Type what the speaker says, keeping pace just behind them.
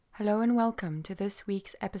Hello and welcome to this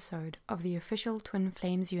week's episode of the official Twin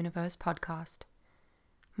Flames Universe podcast.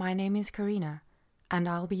 My name is Karina, and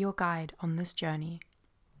I'll be your guide on this journey.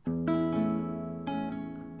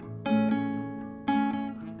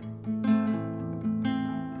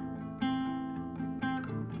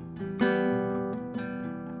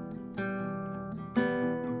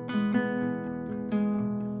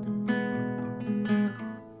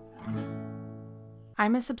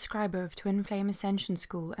 I'm a subscriber of Twin Flame Ascension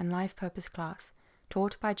School and Life Purpose class,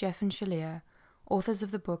 taught by Jeff and Shalia, authors of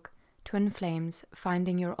the book Twin Flames,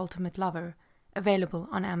 Finding Your Ultimate Lover, available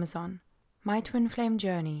on Amazon. My twin flame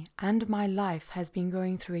journey and my life has been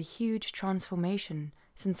going through a huge transformation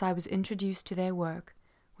since I was introduced to their work,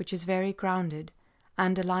 which is very grounded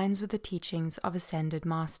and aligns with the teachings of Ascended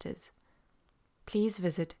Masters. Please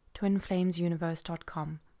visit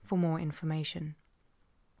twinflamesuniverse.com for more information.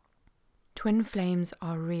 Twin flames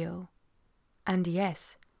are real. And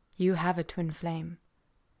yes, you have a twin flame.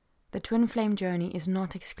 The twin flame journey is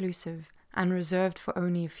not exclusive and reserved for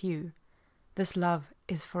only a few. This love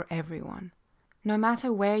is for everyone. No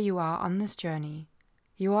matter where you are on this journey,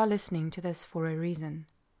 you are listening to this for a reason.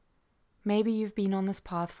 Maybe you've been on this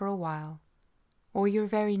path for a while, or you're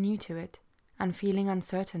very new to it and feeling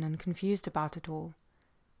uncertain and confused about it all.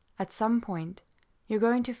 At some point, you're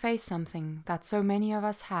going to face something that so many of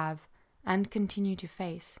us have and continue to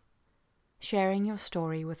face, sharing your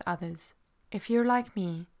story with others. If you're like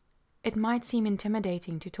me, it might seem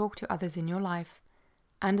intimidating to talk to others in your life,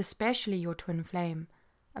 and especially your twin flame,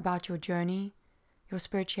 about your journey, your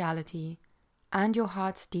spirituality, and your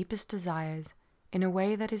heart's deepest desires in a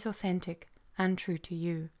way that is authentic and true to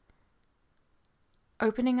you.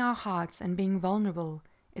 Opening our hearts and being vulnerable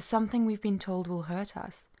is something we've been told will hurt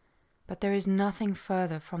us, but there is nothing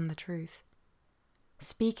further from the truth.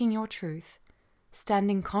 Speaking your truth,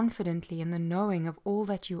 standing confidently in the knowing of all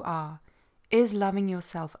that you are, is loving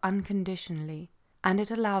yourself unconditionally, and it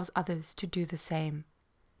allows others to do the same.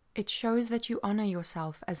 It shows that you honor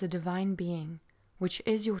yourself as a divine being, which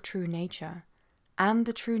is your true nature, and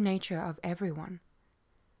the true nature of everyone.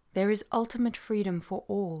 There is ultimate freedom for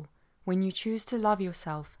all when you choose to love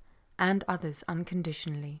yourself and others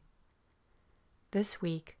unconditionally. This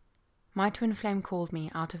week, my twin flame called me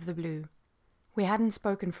out of the blue. We hadn't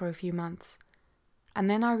spoken for a few months, and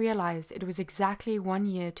then I realized it was exactly 1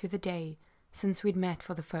 year to the day since we'd met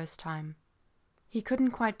for the first time. He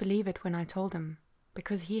couldn't quite believe it when I told him,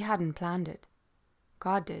 because he hadn't planned it.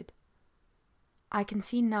 God did. I can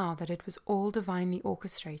see now that it was all divinely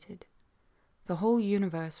orchestrated. The whole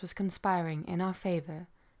universe was conspiring in our favor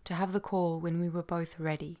to have the call when we were both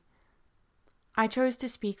ready. I chose to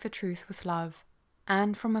speak the truth with love,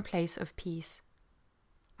 and from a place of peace.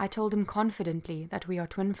 I told him confidently that we are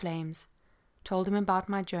twin flames, told him about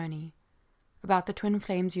my journey, about the Twin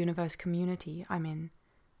Flames Universe community I'm in,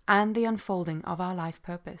 and the unfolding of our life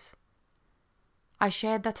purpose. I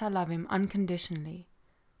shared that I love him unconditionally,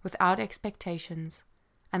 without expectations,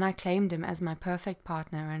 and I claimed him as my perfect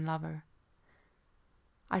partner and lover.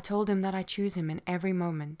 I told him that I choose him in every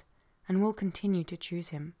moment, and will continue to choose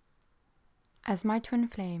him. As my twin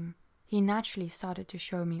flame, he naturally started to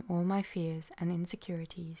show me all my fears and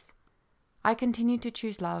insecurities. I continued to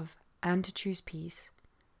choose love and to choose peace.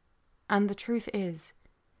 And the truth is,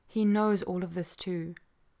 he knows all of this too,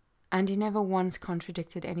 and he never once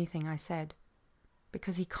contradicted anything I said,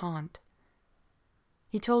 because he can't.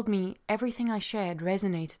 He told me everything I shared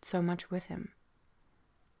resonated so much with him.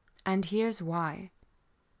 And here's why.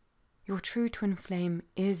 Your true twin flame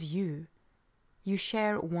is you. You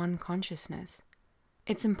share one consciousness.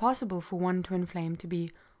 It's impossible for one twin flame to be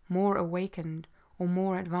more awakened or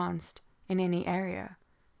more advanced in any area.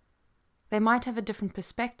 They might have a different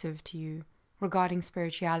perspective to you regarding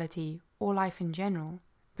spirituality or life in general,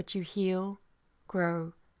 but you heal,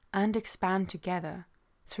 grow, and expand together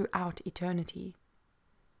throughout eternity.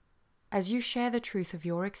 As you share the truth of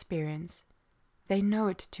your experience, they know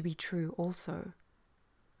it to be true also.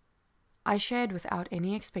 I shared without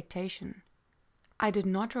any expectation. I did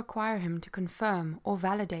not require him to confirm or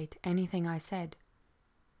validate anything I said.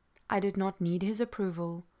 I did not need his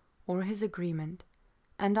approval or his agreement,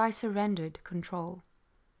 and I surrendered control.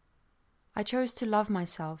 I chose to love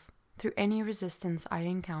myself through any resistance I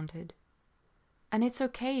encountered. And it's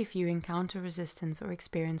okay if you encounter resistance or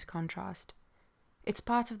experience contrast. It's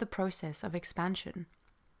part of the process of expansion.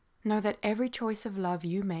 Know that every choice of love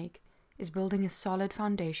you make is building a solid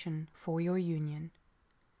foundation for your union.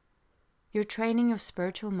 You're training your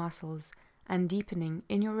spiritual muscles and deepening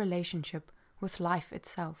in your relationship with life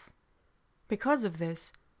itself. Because of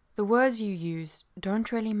this, the words you use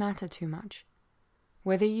don't really matter too much.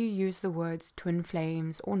 Whether you use the words twin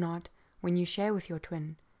flames or not when you share with your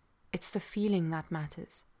twin, it's the feeling that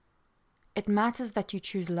matters. It matters that you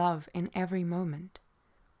choose love in every moment.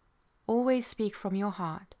 Always speak from your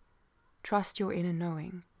heart. Trust your inner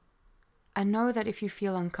knowing. And know that if you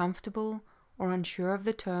feel uncomfortable or unsure of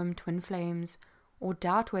the term twin flames, or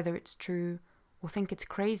doubt whether it's true, or think it's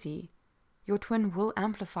crazy, your twin will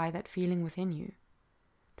amplify that feeling within you.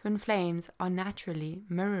 Twin flames are naturally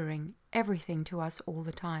mirroring everything to us all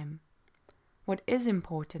the time. What is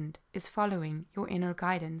important is following your inner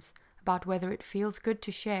guidance about whether it feels good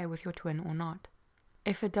to share with your twin or not.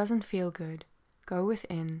 If it doesn't feel good, go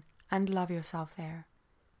within and love yourself there.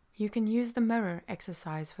 You can use the mirror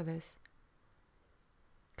exercise for this.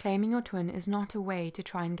 Claiming your twin is not a way to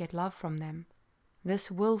try and get love from them. This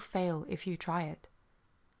will fail if you try it.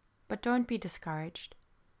 But don't be discouraged.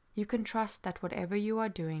 You can trust that whatever you are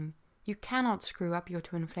doing, you cannot screw up your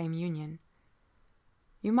twin flame union.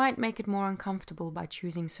 You might make it more uncomfortable by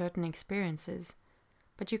choosing certain experiences,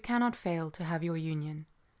 but you cannot fail to have your union.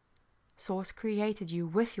 Source created you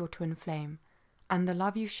with your twin flame, and the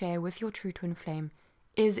love you share with your true twin flame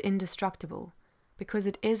is indestructible, because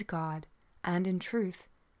it is God, and in truth,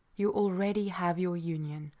 you already have your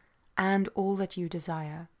union, and all that you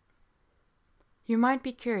desire. You might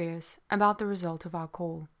be curious about the result of our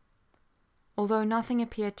call. Although nothing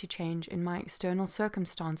appeared to change in my external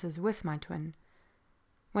circumstances with my twin,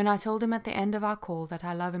 when I told him at the end of our call that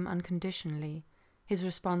I love him unconditionally, his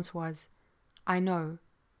response was, "I know,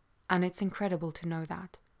 and it's incredible to know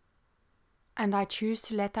that." And I choose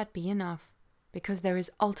to let that be enough, because there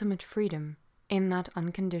is ultimate freedom in that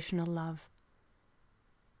unconditional love.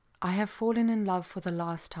 I have fallen in love for the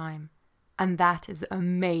last time, and that is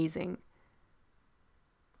amazing.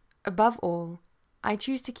 Above all, I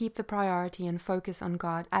choose to keep the priority and focus on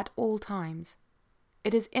God at all times.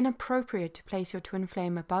 It is inappropriate to place your twin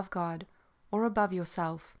flame above God or above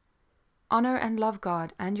yourself. Honor and love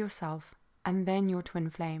God and yourself, and then your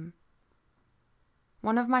twin flame.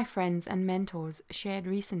 One of my friends and mentors shared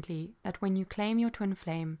recently that when you claim your twin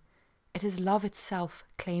flame, it is love itself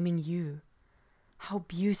claiming you. How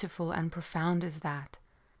beautiful and profound is that?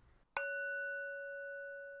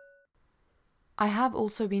 I have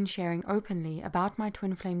also been sharing openly about my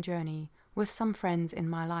twin flame journey with some friends in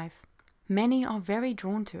my life. Many are very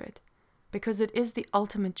drawn to it, because it is the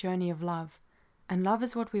ultimate journey of love, and love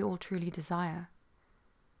is what we all truly desire.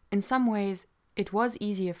 In some ways, it was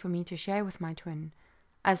easier for me to share with my twin,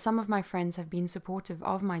 as some of my friends have been supportive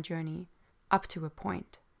of my journey, up to a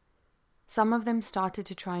point. Some of them started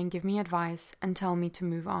to try and give me advice and tell me to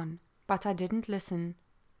move on, but I didn't listen,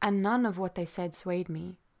 and none of what they said swayed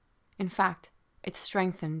me. In fact, it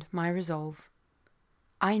strengthened my resolve.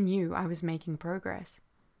 I knew I was making progress.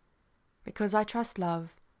 Because I trust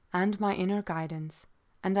love and my inner guidance,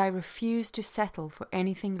 and I refuse to settle for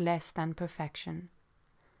anything less than perfection.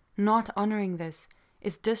 Not honoring this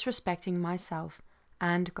is disrespecting myself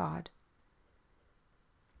and God.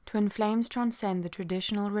 Twin flames transcend the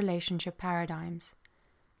traditional relationship paradigms.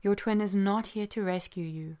 Your twin is not here to rescue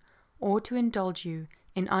you or to indulge you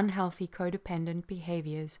in unhealthy codependent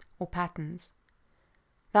behaviors or patterns.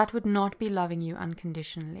 That would not be loving you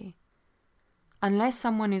unconditionally. Unless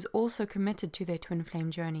someone is also committed to their twin flame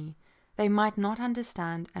journey, they might not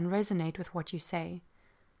understand and resonate with what you say,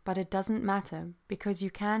 but it doesn't matter because you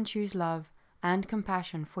can choose love and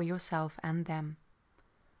compassion for yourself and them.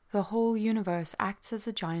 The whole universe acts as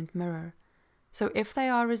a giant mirror, so if they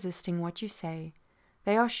are resisting what you say,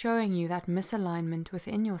 they are showing you that misalignment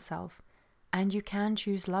within yourself, and you can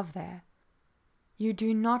choose love there. You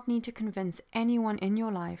do not need to convince anyone in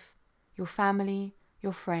your life, your family,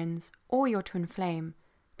 your friends, or your twin flame,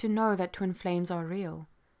 to know that twin flames are real.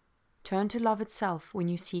 Turn to love itself when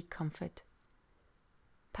you seek comfort.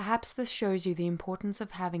 Perhaps this shows you the importance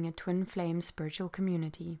of having a twin flame spiritual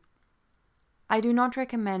community. I do not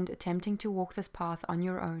recommend attempting to walk this path on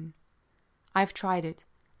your own. I've tried it,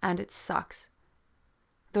 and it sucks.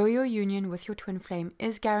 Though your union with your twin flame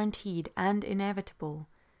is guaranteed and inevitable,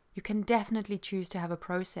 you can definitely choose to have a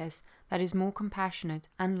process that is more compassionate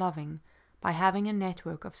and loving by having a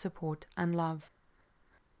network of support and love.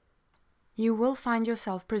 You will find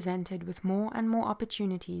yourself presented with more and more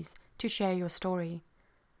opportunities to share your story.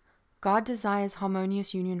 God desires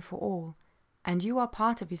harmonious union for all, and you are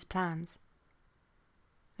part of His plans.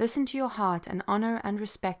 Listen to your heart and honor and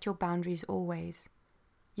respect your boundaries always.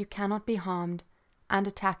 You cannot be harmed, and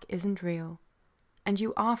attack isn't real, and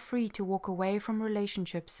you are free to walk away from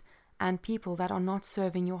relationships and people that are not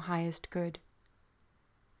serving your highest good.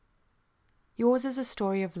 Yours is a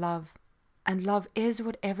story of love, and love is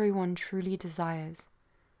what everyone truly desires.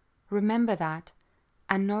 Remember that,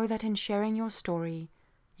 and know that in sharing your story,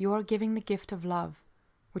 you are giving the gift of love,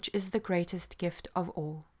 which is the greatest gift of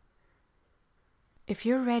all. If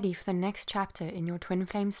you're ready for the next chapter in your twin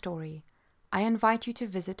flame story, I invite you to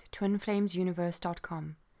visit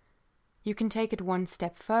twinflamesuniverse.com. You can take it one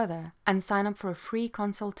step further and sign up for a free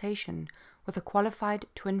consultation with a qualified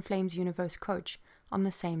Twin Flames Universe coach on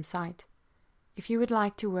the same site. If you would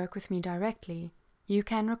like to work with me directly, you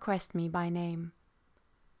can request me by name.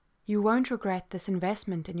 You won't regret this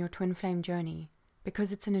investment in your twin flame journey,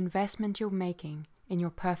 because it's an investment you're making in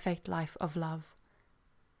your perfect life of love.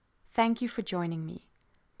 Thank you for joining me.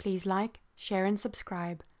 Please like, share and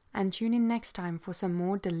subscribe, and tune in next time for some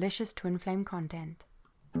more delicious twin flame content.